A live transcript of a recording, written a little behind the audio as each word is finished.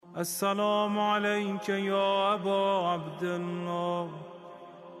السلام عليك يا أبا عبد الله،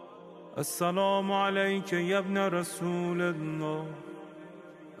 السلام عليك يا ابن رسول الله،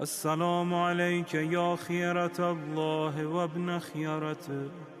 السلام عليك يا خيرة الله وابن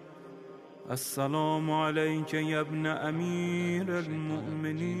خيرته، السلام عليك يا ابن أمير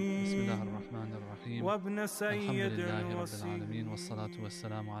المؤمنين. بسم الله الرحمن الرحيم. وابن سيد الحمد لله رب العالمين، الوصيين. والصلاة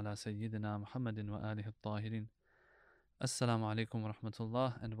والسلام على سيدنا محمد وآله الطاهرين. Assalamu alaikum wa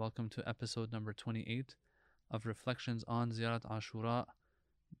rahmatullah, and welcome to episode number 28 of Reflections on Ziyarat Ashura,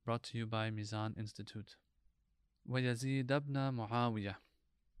 brought to you by Mizan Institute. وَيَزِيدَ ibn Muawiyah.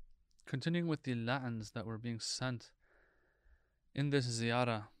 Continuing with the la'ans that were being sent in this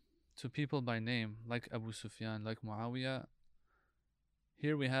ziyarah to people by name, like Abu Sufyan, like Muawiyah.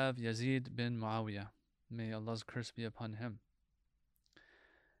 Here we have Yazid bin Muawiyah. May Allah's curse be upon him.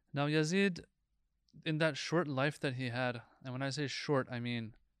 Now Yazid, in that short life that he had, and when I say short, I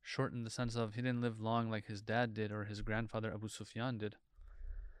mean short in the sense of he didn't live long like his dad did or his grandfather Abu Sufyan did.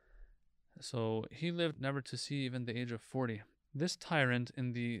 So he lived never to see even the age of 40. This tyrant,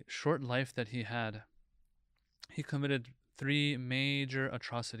 in the short life that he had, he committed 3 major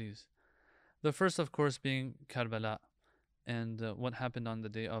atrocities. The first, of course, being Karbala and what happened on the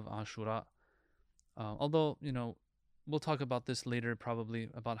day of Ashura. Although, we'll talk about this later probably,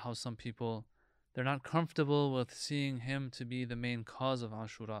 about how some people, they're not comfortable with seeing him to be the main cause of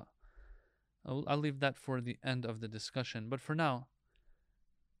Ashura. I'll leave that for the end of the discussion. But for now,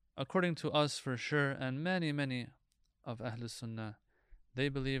 according to us for sure, and many, many of Ahlul Sunnah, they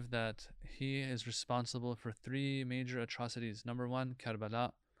believe that he is responsible for 3 major atrocities. Number 1,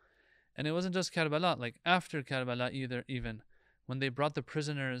 Karbala. And it wasn't just Karbala, like after Karbala even, when they brought the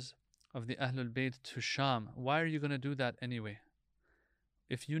prisoners of the Ahlul Bayt to Sham. Why are you going to do that anyway?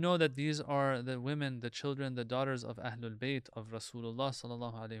 If you know that these are the women, the children, the daughters of Ahlul Bayt, of Rasulullah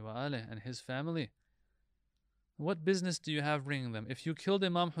sallallahu alaihi wasallam and his family, what business do you have bringing them? If you killed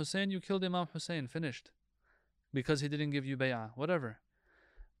Imam Hussein, you killed Imam Hussein, finished. Because he didn't give you bay'ah, whatever.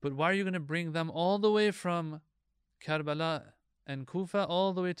 But why are you going to bring them all the way from Karbala and Kufa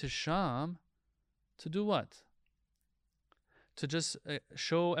all the way to Sham to do what? To just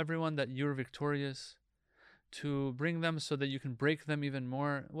show everyone that you're victorious, to bring them so that you can break them even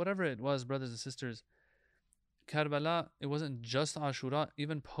more, whatever it was, brothers and sisters. Karbala, it wasn't just Ashura,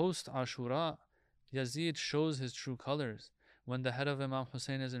 even post Ashura, Yazid shows his true colors. When the head of Imam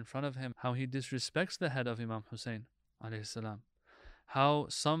Hussein is in front of him, how he disrespects the head of Imam Hussein alayhi salam. How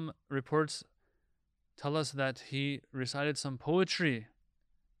some reports tell us that he recited some poetry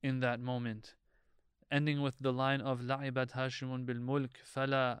in that moment, ending with the line of لَعِبَتْ هَاشِمٌ بِالْمُلْكِ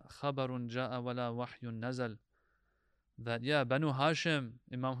فَلَا خَبَرٌ جَاءَ وَلَا وَحْيٌ نَزَلَ. That Banu Hashim,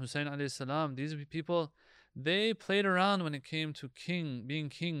 Imam Hussein alayhi salam, these people, they played around when it came to being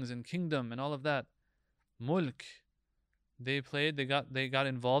kings and kingdom and all of that. Mulk. They played, they got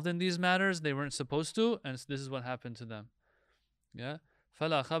involved in these matters they weren't supposed to, and this is what happened to them. Yeah?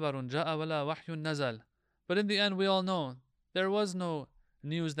 فَلَا خَبَرٌ جَاءَ وَلَا وَحْيٌ نَزَلَ. But in the end, we all know there was no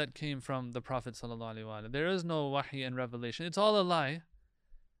news that came from the Prophet ﷺ. There is no wahi and revelation. It's all a lie.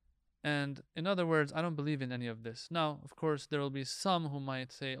 And in other words, I don't believe in any of this. Now, of course, there will be some who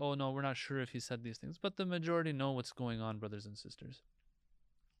might say, oh no, we're not sure if he said these things. But the majority know what's going on, brothers and sisters.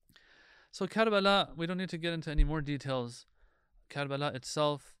 So Karbala, we don't need to get into any more details. Karbala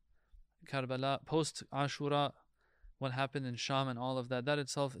itself, Karbala post Ashura, what happened in Sham and all of that, that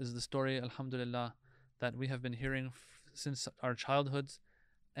itself is the story, alhamdulillah, that we have been hearing since our childhoods,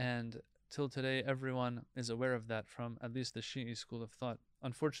 and till today everyone is aware of that from at least the Shi'i school of thought.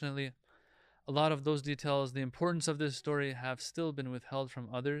 Unfortunately, a lot of those details, the importance of this story, have still been withheld from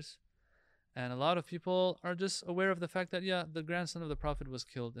others, and a lot of people are just aware of the fact that the grandson of the Prophet was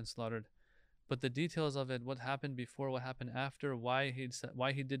killed and slaughtered, but the details of it, what happened before, what happened after, why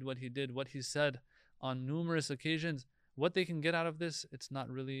he did what he did, what he said on numerous occasions, what they can get out of this, it's not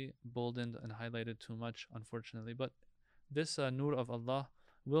really boldened and highlighted too much, unfortunately. But this nur of Allah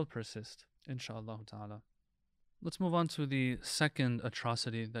will persist, inshaAllah ta'ala. Let's move on to the second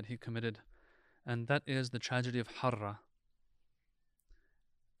atrocity that he committed, and that is the tragedy of Harra.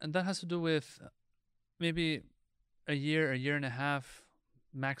 And that has to do with maybe a year and a half,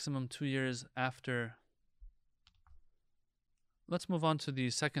 maximum 2 years after. Let's move on to the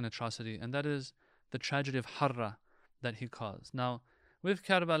second atrocity, and that is the tragedy of Harra that he caused. Now, with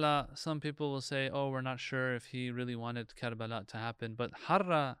Karbala, some people will say, oh, we're not sure if he really wanted Karbala to happen. But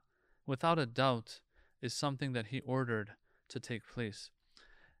Harra, without a doubt, is something that he ordered to take place.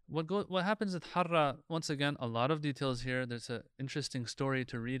 What happens with Harra, once again, a lot of details here. There's an interesting story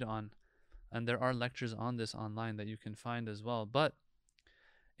to read on. And there are lectures on this online that you can find as well. But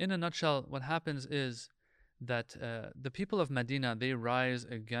in a nutshell, what happens is that the people of Medina, they rise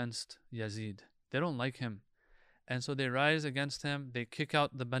against Yazid. They don't like him. And so they rise against him. They kick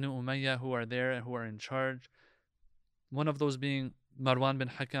out the Banu Umayyah who are there and who are in charge. One of those being Marwan bin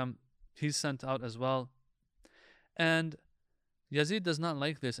Hakam. He's sent out as well. And Yazid does not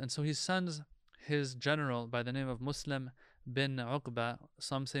like this. And so he sends his general by the name of Muslim bin Uqba.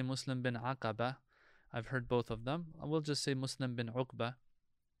 Some say Muslim bin Aqaba. I've heard both of them. I will just say Muslim bin Uqba.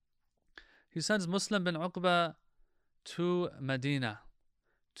 He sends Muslim bin Uqba to Medina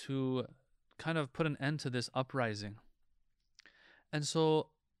to kind of put an end to this uprising. And so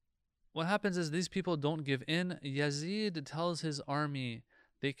what happens is these people don't give in. Yazid tells his army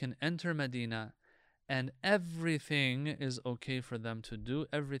they can enter Medina and everything is okay for them to do.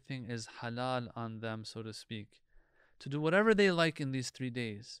 Everything is halal on them, so to speak, to do whatever they like in these 3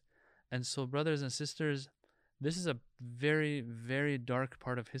 days. And so, brothers and sisters, this is a very, very dark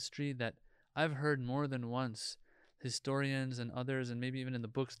part of history that I've heard more than once. Historians and others, and maybe even in the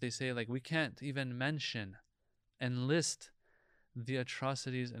books, they say, like, we can't even mention and list the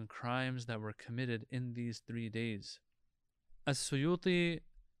atrocities and crimes that were committed in these 3 days. As-Suyuti,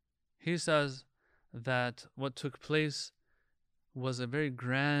 he says that what took place was a very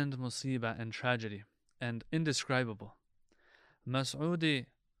grand musibah and tragedy and indescribable. Mas'udi,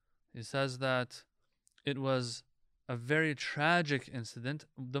 he says that it was a very tragic incident,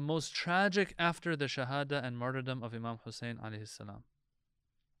 the most tragic after the shahada and martyrdom of Imam Hussein alayhi salam.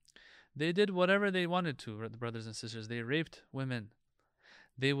 They did whatever they wanted to, brothers and sisters. They raped women.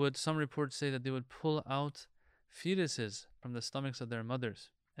 They would, some reports say that they would pull out fetuses from the stomachs of their mothers,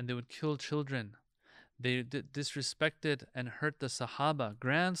 and they would kill children. They disrespected and hurt the Sahaba,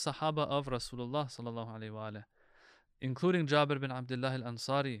 grand Sahaba of Rasulullah sallallahu alaihi wasallam, including Jabir bin Abdullah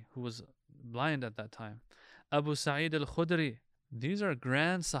al-Ansari, who was blind at that time. Abu Sa'id al-Khudri. These are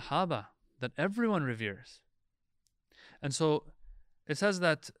grand Sahaba that everyone reveres. And so it says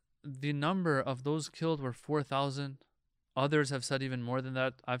that the number of those killed were 4,000. Others have said even more than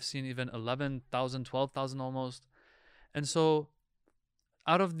that. I've seen even 11,000, 12,000 almost. And so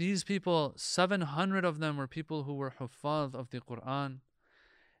out of these people, 700 of them were people who were huffaz of the Quran.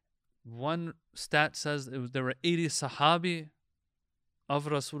 One stat says there were 80 Sahabi of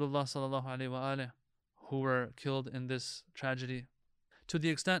Rasulullah sallallahu alaihi wasallam who were killed in this tragedy. To the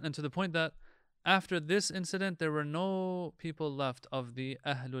extent and to the point that after this incident, there were no people left of the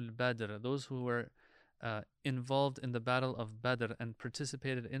Ahlul Badr, those who were involved in the battle of Badr and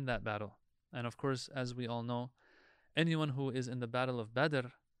participated in that battle. And of course, as we all know, anyone who is in the battle of Badr,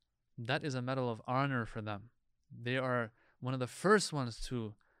 that is a medal of honor for them. They are one of the first ones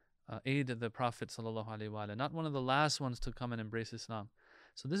to aid the Prophet ﷺ, not one of the last ones to come and embrace Islam.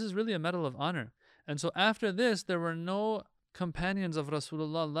 So this is really a medal of honor. And so after this, there were no companions of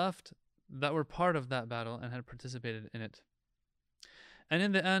Rasulullah left that were part of that battle and had participated in it. And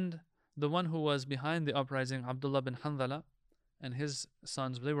in the end, the one who was behind the uprising, Abdullah bin Hanzala, and his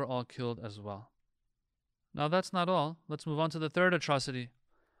sons, they were all killed as well. Now that's not all. Let's move on to the third atrocity,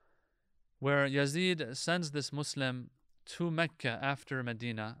 where Yazid sends this Muslim to Mecca after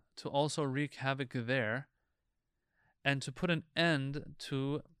Medina to also wreak havoc there and to put an end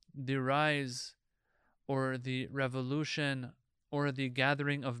to the rise or the revolution or the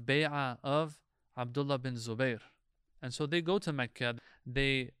gathering of bay'ah of Abdullah bin Zubayr. And so they go to Mecca,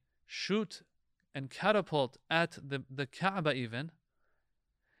 they shoot and catapult at the Kaaba even,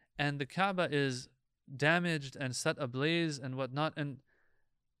 and the Kaaba is damaged and set ablaze and whatnot, and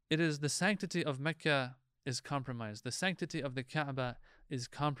it is the sanctity of Mecca is compromised. The sanctity of the Kaaba is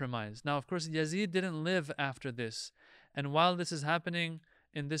compromised. Now, of course, Yazid didn't live after this, and while this is happening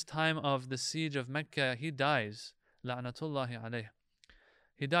in this time of the siege of Mecca, he dies. La'natullahi alayh.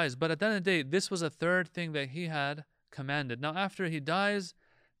 He dies. But at the end of the day, this was a third thing that he had commanded. Now, after he dies,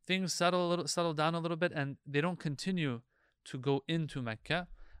 things settle down a little bit, and they don't continue to go into Mecca.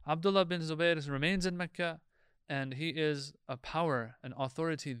 Abdullah bin Zubayr remains in Mecca, and he is a power, an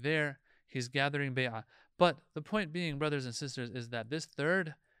authority there. He's gathering bay'ah. But the point being, brothers and sisters, is that this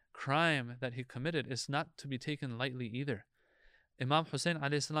third crime that he committed is not to be taken lightly either. Imam Hussein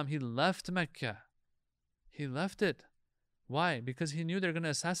alayhi salam, he left Mecca. He left it. Why? Because he knew they're going to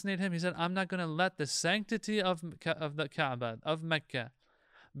assassinate him. He said, I'm not going to let the sanctity of the Kaaba, of Mecca,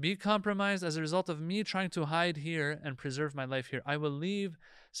 be compromised as a result of me trying to hide here and preserve my life here. I will leave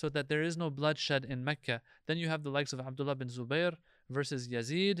so that there is no bloodshed in Mecca. Then you have the likes of Abdullah bin Zubayr versus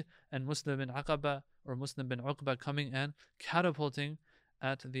Yazid and Muslim bin Aqaba or Muslim bin Uqba coming and catapulting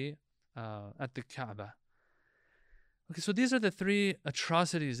at the Kaaba. Okay, so these are the three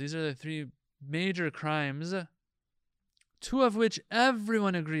atrocities. These are the three major crimes two of which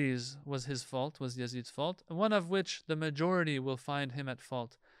everyone agrees was his fault, was Yazid's fault, and one of which the majority will find him at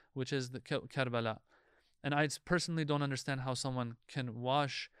fault, which is the Karbala. And I personally don't understand how someone can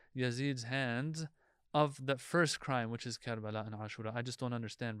wash Yazid's hands of the first crime, which is Karbala and Ashura. I just don't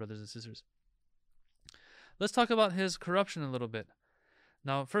understand, brothers and sisters. Let's talk about his corruption a little bit.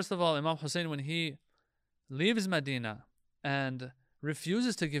 Now, first of all, Imam Hussein, when he leaves Medina and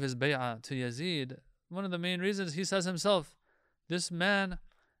refuses to give his bay'ah to Yazid, one of the main reasons, he says himself, this man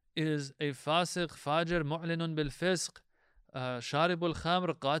is a fasiq, fajr, mu'linun bil fisq, sharibul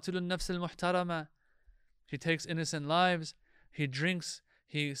khamr, qatilun nafs al muhtarama. He takes innocent lives, he drinks,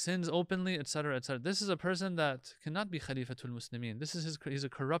 he sins openly, etc., etc. This is a person that cannot be Khalifatul Muslimin. He's a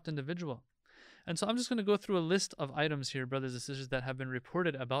corrupt individual. And so I'm just going to go through a list of items here, brothers and sisters, that have been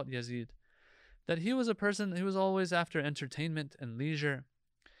reported about Yazid. That he was a person who was always after entertainment and leisure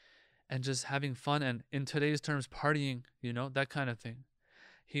and just having fun and, in today's terms, partying, that kind of thing.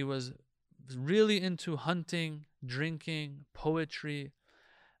 He was really into hunting, drinking, poetry,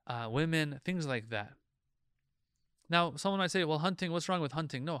 women, things like that. Now, someone might say, well, hunting, what's wrong with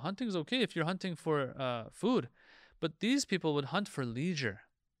hunting? No, hunting's okay if you're hunting for food. But these people would hunt for leisure.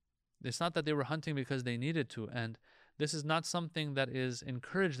 It's not that they were hunting because they needed to. And this is not something that is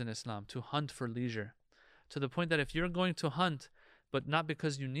encouraged in Islam, to hunt for leisure. To the point that if you're going to hunt, but not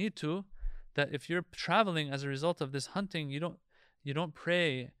because you need to, that if you're traveling as a result of this hunting, you don't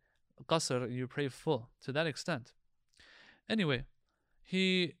pray qasr, you pray full, to that extent. Anyway,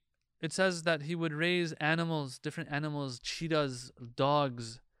 it says that he would raise animals, different animals, cheetahs,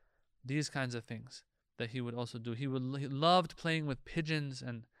 dogs, these kinds of things that he would also do. He loved playing with pigeons,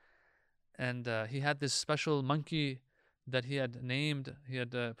 and he had this special monkey that he had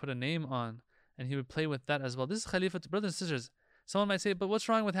put a name on, and he would play with that as well. This is Khalifa, brothers and sisters. Someone might say, but what's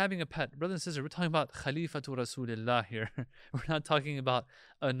wrong with having a pet? Brothers and sisters, we're talking about Khalifatu Rasulillah here. We're not talking about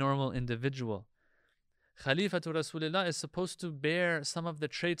a normal individual. Khalifatu Rasulillah is supposed to bear some of the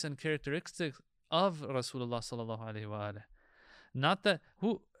traits and characteristics of Rasulullah sallallahu alaihi wasallam. Not that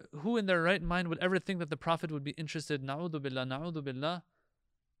who in their right mind would ever think that the Prophet would be interested, na'udhu billah,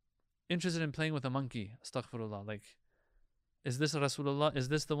 interested in playing with a monkey. Astaghfirullah. Like, is this Rasulullah? Is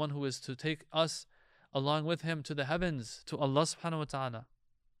this the one who is to take us along with him to the heavens, to Allah subhanahu wa ta'ala?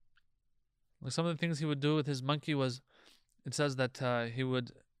 Like, some of the things he would do with his monkey was, it says that he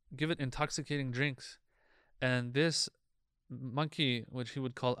would give it intoxicating drinks. And this monkey, which he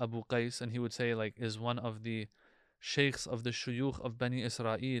would call Abu Qais, and he would say is one of the sheikhs of the shuyukh of Bani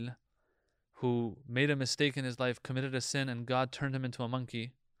Israel, who made a mistake in his life, committed a sin, and God turned him into a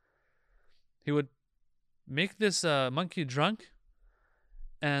monkey. He would make this monkey drunk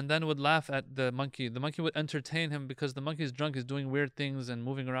and then would laugh at the monkey. The monkey would entertain him because the monkey is drunk, is doing weird things and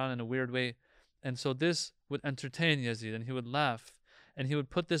moving around in a weird way. And so this would entertain Yazid, and he would laugh. And he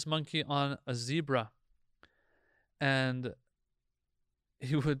would put this monkey on a zebra, and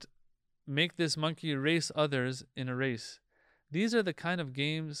he would make this monkey race others in a race. These are the kinds of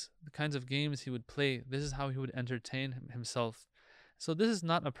games he would play. This is how he would entertain himself. So this is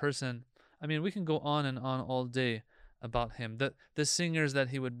not a person. I mean, we can go on and on all day about him. The singers that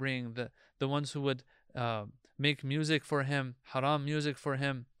he would bring, the ones who would make music for him, haram music for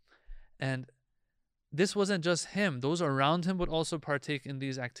him. And this wasn't just him. Those around him would also partake in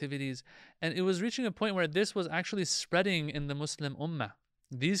these activities. And it was reaching a point where this was actually spreading in the Muslim ummah.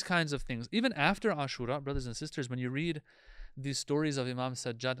 These kinds of things. Even after Ashura, brothers and sisters, when you read these stories of Imam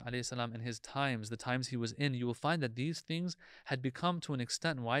Sajjad alayhi salam and his times, the times he was in, you will find that these things had become to an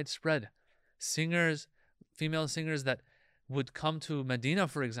extent widespread. Singers, female singers that would come to Medina,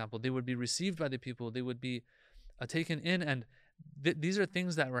 for example, they would be received by the people, they would be taken in, and these are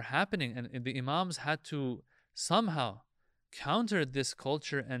things that were happening, and the Imams had to somehow counter this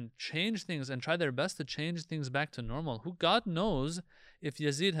culture and change things and try their best to change things back to normal. Who God knows if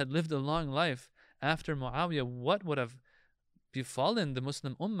Yazid had lived a long life after Muawiyah, what would have befallen the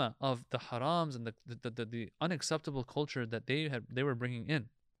Muslim ummah of the harams and the unacceptable culture that they were bringing in.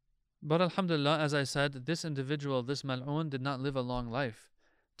 But alhamdulillah, as I said, this individual, this mal'un, did not live a long life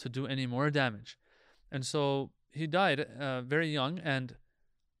to do any more damage. And so he died very young, and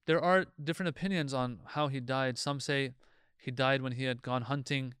there are different opinions on how he died. Some say he died when he had gone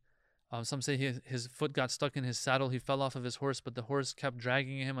hunting. Some say his foot got stuck in his saddle. He fell off of his horse, but the horse kept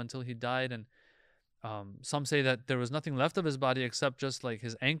dragging him until he died. And some say that there was nothing left of his body except just like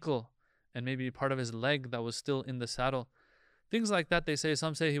his ankle and maybe part of his leg that was still in the saddle. Things like that, they say.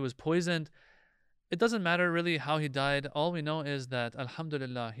 Some say he was poisoned. It doesn't matter really how he died. All we know is that,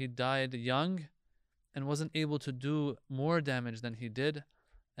 alhamdulillah, he died young and wasn't able to do more damage than he did.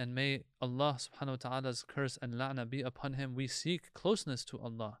 and may Allah subhanahu wa ta'ala's curse and la'na be upon him. We seek closeness to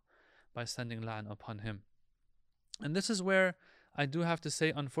Allah by sending la'na upon him. And this is where I do have to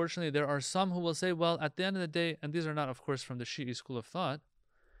say, unfortunately, there are some who will say, well, at the end of the day, and these are not, of course, from the Shi'i school of thought,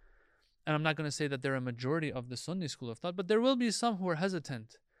 and I'm not going to say that they're a majority of the Sunni school of thought, but there will be some who are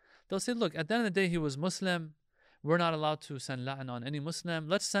hesitant. They'll say, look, at the end of the day, he was Muslim. We're not allowed to send la'an on any Muslim.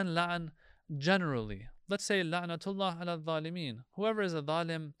 Let's send la'an generally. Let's say la'natullah ala dhalimeen. Whoever is a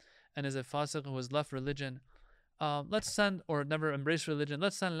dhalim and is a fasiq who has left religion, let's send, or never embrace religion,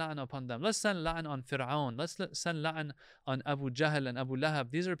 let's send la'an upon them. Let's send la'an on Fir'aun. Let's send la'an on Abu Jahl and Abu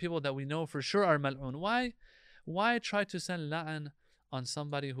Lahab. These are people that we know for sure are mal'un. Why try to send la'an on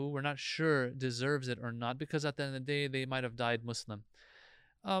somebody who we're not sure deserves it or not? Because at the end of the day, they might have died Muslim.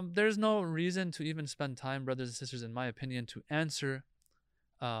 There's no reason to even spend time, brothers and sisters, in my opinion, to answer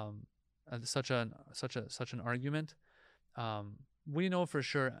such an argument. We know for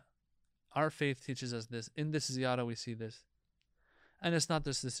sure, our faith teaches us this. In this ziyarah, we see this. And it's not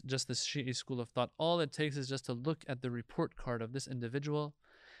just this Shi'i school of thought. All it takes is just to look at the report card of this individual,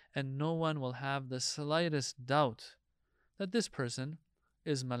 and no one will have the slightest doubt that this person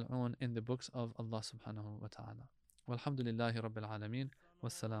is mal'un in the books of Allah subhanahu wa ta'ala. Walhamdulillahi Rabbil Alameen.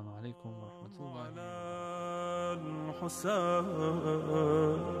 Wassalamu alaikum wa rahmatullahi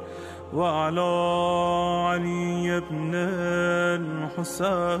wa ala Ali ibn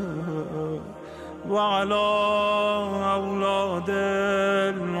al-Husayn wa ala awlad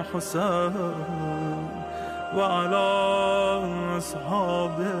al-Husayn wa ala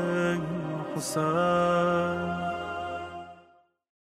ashab al-Husayn.